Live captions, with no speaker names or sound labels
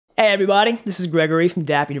Hey everybody, this is Gregory from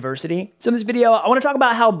Dapp University. So in this video, I want to talk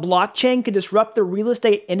about how blockchain could disrupt the real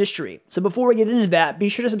estate industry. So before we get into that, be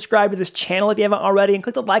sure to subscribe to this channel if you haven't already and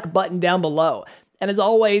click the like button down below. And as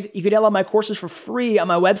always, you can download my courses for free on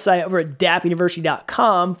my website over at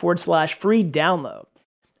dappuniversity.com/free download.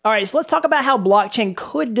 All right, so let's talk about how blockchain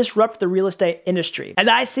could disrupt the real estate industry. As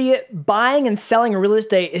I see it, buying and selling real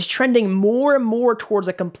estate is trending more and more towards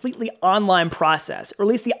a completely online process, or at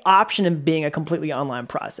least the option of being a completely online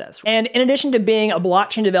process. And in addition to being a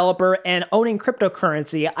blockchain developer and owning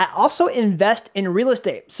cryptocurrency, I also invest in real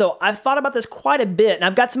estate. So I've thought about this quite a bit, and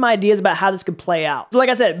I've got some ideas about how this could play out. So like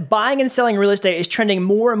I said, buying and selling real estate is trending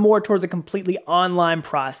more and more towards a completely online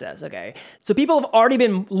process, okay? So people have already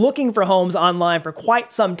been looking for homes online for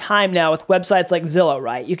quite some time now with websites like Zillow,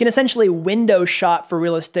 right? You can essentially window shop for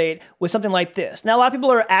real estate with something like this. Now, a lot of people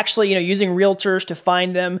are actually, using realtors to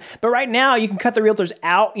find them, but right now you can cut the realtors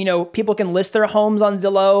out. People can list their homes on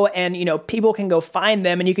Zillow and, people can go find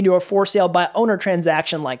them and you can do a for sale by owner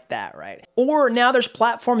transaction like that, right? Or now there's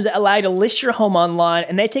platforms that allow you to list your home online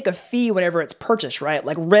and they take a fee whenever it's purchased, right?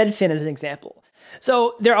 Like Redfin is an example.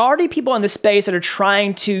 So there are already people in this space that are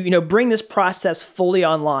trying to, bring this process fully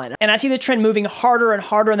online. And I see the trend moving harder and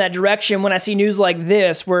harder in that direction when I see news like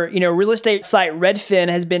this, where, real estate site Redfin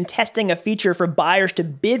has been testing a feature for buyers to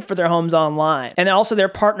bid for their homes online. And also their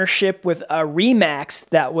partnership with Remax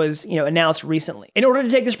that was, announced recently. In order to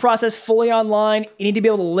take this process fully online, you need to be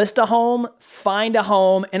able to list a home, find a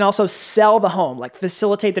home, and also sell the home, like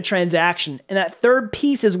facilitate the transaction. And that third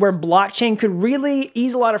piece is where blockchain could really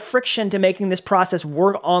ease a lot of friction to making this process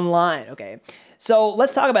work online, okay? So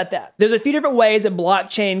let's talk about that. There's a few different ways that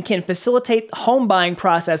blockchain can facilitate the home buying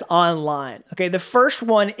process online, okay? The first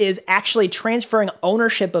one is actually transferring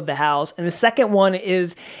ownership of the house, and the second one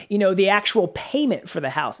is, the actual payment for the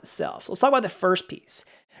house itself. So let's talk about the first piece.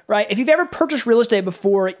 Right? If you've ever purchased real estate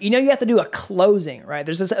before, you have to do a closing, right?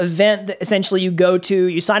 There's this event that essentially you go to,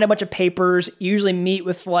 you sign a bunch of papers, you usually meet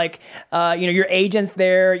with your agents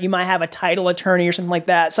there, you might have a title attorney or something like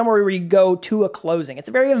that, somewhere where you go to a closing. It's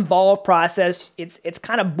a very involved process. It's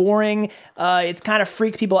kind of boring. It's kind of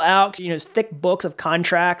freaks people out, it's thick books of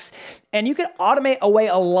contracts, and you can automate away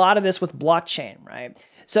a lot of this with blockchain, right?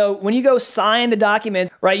 So when you go sign the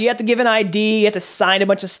documents, right, you have to give an ID, you have to sign a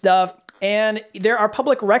bunch of stuff. And there are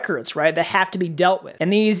public records, right, that have to be dealt with.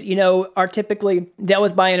 And these, are typically dealt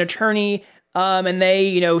with by an attorney, and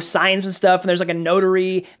they, sign some stuff, and there's like a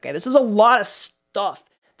notary. Okay, this is a lot of stuff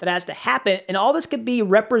that has to happen, and all this could be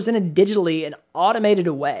represented digitally and automated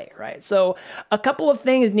away, right? So a couple of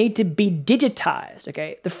things need to be digitized,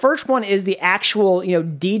 okay? The first one is the actual,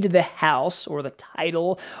 deed to the house or the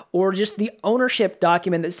title or just the ownership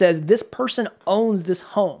document that says this person owns this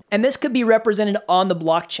home. And this could be represented on the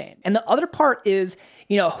blockchain. And the other part is,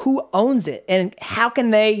 who owns it and how can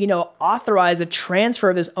they, authorize the transfer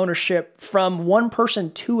of this ownership from one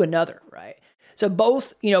person to another, right? So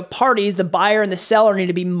both, parties, the buyer and the seller, need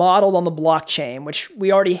to be modeled on the blockchain, which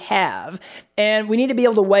we already have. And we need to be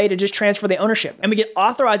able to just transfer the ownership. And we can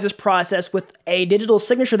authorize this process with a digital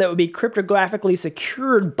signature that would be cryptographically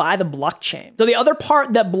secured by the blockchain. So the other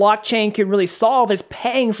part that blockchain can really solve is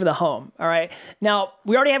paying for the home, all right? Now,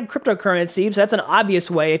 we already have cryptocurrency, so that's an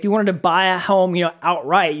obvious way. If you wanted to buy a home,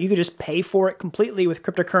 outright, you could just pay for it completely with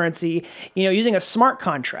cryptocurrency, using a smart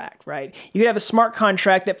contract, right? You could have a smart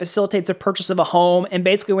contract that facilitates the purchase of a home, and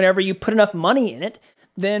basically whenever you put enough money in it,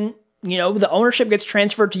 then the ownership gets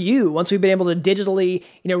transferred to you once we've been able to digitally,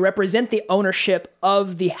 represent the ownership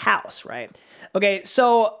of the house, right? Okay,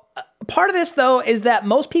 so part of this, though, is that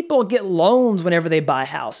most people get loans whenever they buy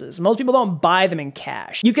houses. Most people don't buy them in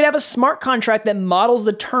cash. You could have a smart contract that models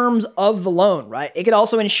the terms of the loan, right? It could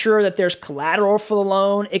also ensure that there's collateral for the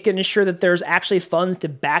loan. It can ensure that there's actually funds to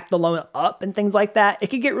back the loan up and things like that. It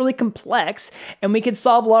could get really complex, and we could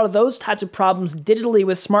solve a lot of those types of problems digitally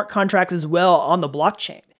with smart contracts as well on the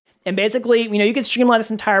blockchain. And basically, you can streamline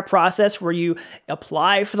this entire process where you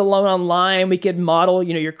apply for the loan online. We could model,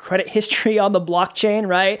 your credit history on the blockchain,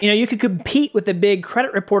 right? You could compete with the big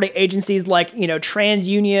credit reporting agencies like,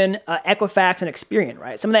 TransUnion, Equifax, and Experian,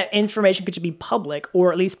 right? Some of that information could just be public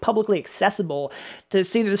or at least publicly accessible to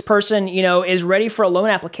see that this person, is ready for a loan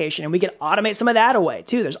application. And we can automate some of that away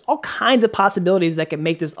too. There's all kinds of possibilities that can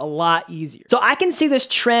make this a lot easier. So I can see this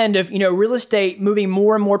trend of, real estate moving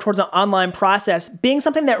more and more towards an online process being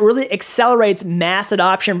something that really accelerates mass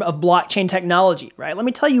adoption of blockchain technology, right? Let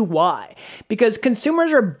me tell you why. Because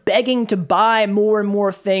consumers are begging to buy more and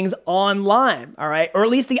more things online, all right? Or at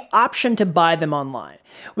least the option to buy them online.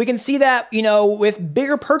 We can see that, with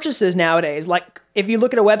bigger purchases nowadays, like if you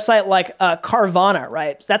look at a website like Carvana,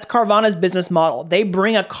 right? That's Carvana's business model. They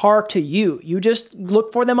bring a car to you. You just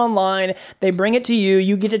look for them online. They bring it to you.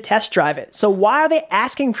 You get to test drive it. So why are they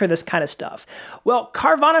asking for this kind of stuff? Well,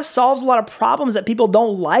 Carvana solves a lot of problems that people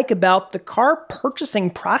don't like about the car purchasing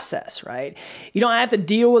process, right? You don't have to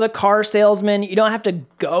deal with a car salesman. You don't have to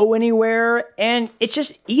go anywhere. And it's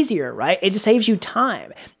just easier, right? It just saves you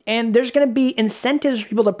time. And there's going to be incentives for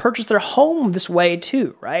people to purchase their home this way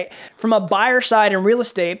too, right? From a buyer side in real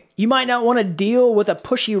estate, you might not want to deal with a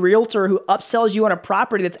pushy realtor who upsells you on a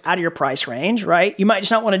property that's out of your price range, right? You might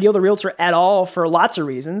just not want to deal with a realtor at all for lots of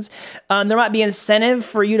reasons. There might be incentive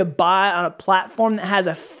for you to buy on a platform that has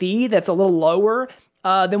a fee that's a little lower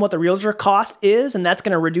than what the realtor cost is, and that's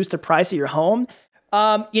going to reduce the price of your home.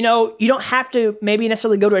 You know, you don't have to maybe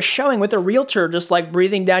necessarily go to a showing with a realtor, just like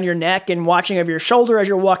breathing down your neck and watching over your shoulder as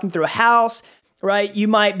you're walking through a house, right? You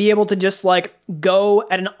might be able to just like go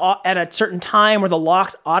at a certain time where the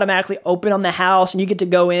locks automatically open on the house and you get to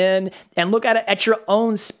go in and look at it at your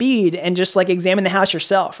own speed and just like examine the house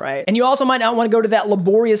yourself, right? And you also might not want to go to that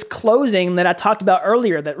laborious closing that I talked about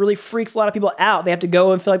earlier that really freaks a lot of people out. They have to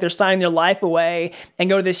go and feel like they're signing their life away and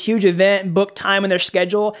go to this huge event and book time in their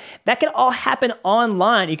schedule. That can all happen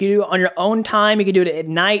online. You can do it on your own time. You can do it at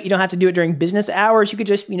night. You don't have to do it during business hours. You could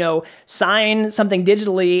just, you know, sign something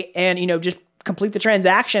digitally and, you know, just complete the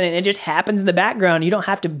transaction and it just happens in the background. You don't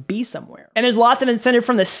have to be somewhere. And there's lots of incentive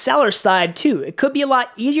from the seller side too. It could be a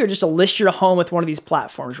lot easier just to list your home with one of these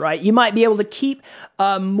platforms, right? You might be able to keep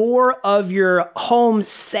more of your home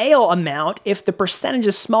sale amount if the percentage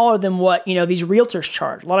is smaller than what, you know, these realtors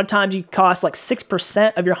charge. A lot of times you cost like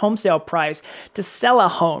 6% of your home sale price to sell a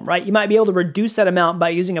home, right? You might be able to reduce that amount by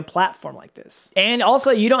using a platform like this. And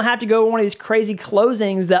also you don't have to go to one of these crazy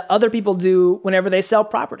closings that other people do whenever they sell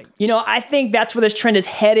property. You know, I think that's where this trend is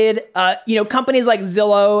headed. You know, companies like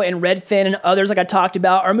Zillow and Redfin and others like I talked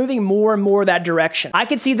about are moving more and more that direction. I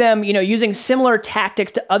could see them, you know, using similar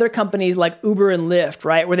tactics to other companies like Uber and Lyft,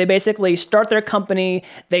 right? Where they basically start their company,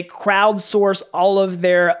 they crowdsource all of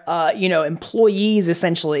their, you know, employees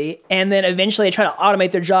essentially, and then eventually they try to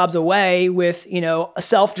automate their jobs away with, you know,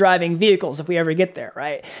 self-driving vehicles if we ever get there,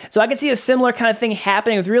 right? So I could see a similar kind of thing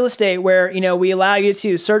happening with real estate where, you know, we allow you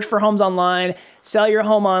to search for homes online, sell your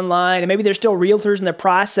home online, and maybe there's still realtors in the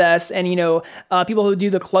process and, you know, people who do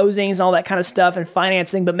the closings and all that kind of stuff and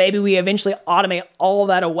financing, but maybe we eventually automate all of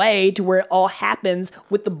that away to where it all happens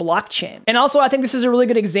with the blockchain. And also, I think this is a really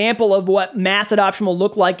good example of what mass adoption will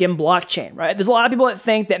look like in blockchain, right? There's a lot of people that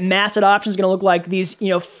think that mass adoption is going to look like these, you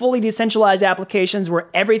know, fully decentralized applications where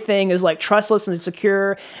everything is like trustless and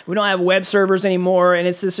secure. We don't have web servers anymore, and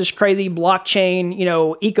it's this crazy blockchain, you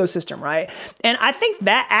know, ecosystem, right? And I think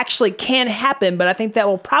that actually can happen, but I think that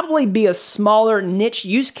will probably be a smaller niche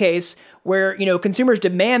use case where, you know, consumers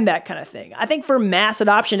demand that kind of thing. I think for mass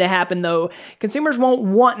adoption to happen though, consumers won't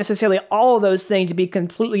want necessarily all of those things to be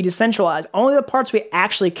completely decentralized, only the parts we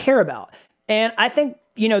actually care about. And I think,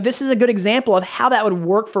 you know, this is a good example of how that would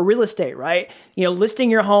work for real estate, right? You know, listing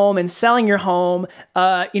your home and selling your home,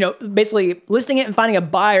 you know, basically listing it and finding a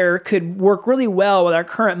buyer could work really well with our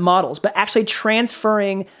current models, but actually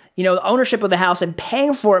transferring, you know, the ownership of the house and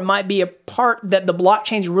paying for it might be a part that the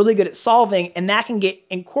blockchain is really good at solving, and that can get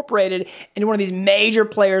incorporated into one of these major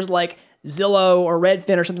players like Zillow or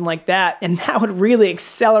Redfin or something like that, and that would really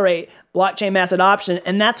accelerate blockchain mass adoption,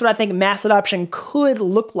 and that's what I think mass adoption could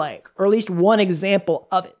look like, or at least one example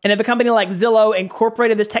of it. And if a company like Zillow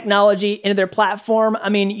incorporated this technology into their platform, I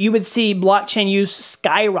mean, you would see blockchain use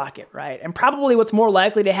skyrocket, right? And probably what's more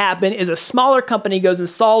likely to happen is a smaller company goes and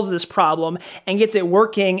solves this problem and gets it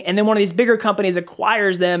working, and then one of these bigger companies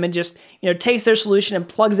acquires them and just, you know, takes their solution and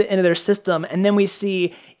plugs it into their system, and then we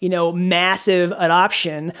see, you know, massive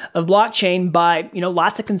adoption of blockchain by, you know,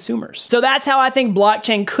 lots of consumers. So that's how I think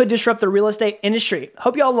blockchain could disrupt the real estate industry.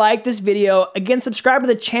 Hope y'all like this video. Again, subscribe to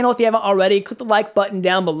the channel if you haven't already. Click the like button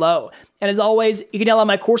down below. And as always, you can download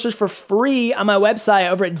my courses for free on my website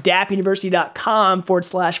over at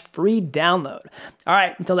dappuniversity.com/free download. All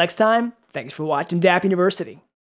right, until next time, thanks for watching Dapp University.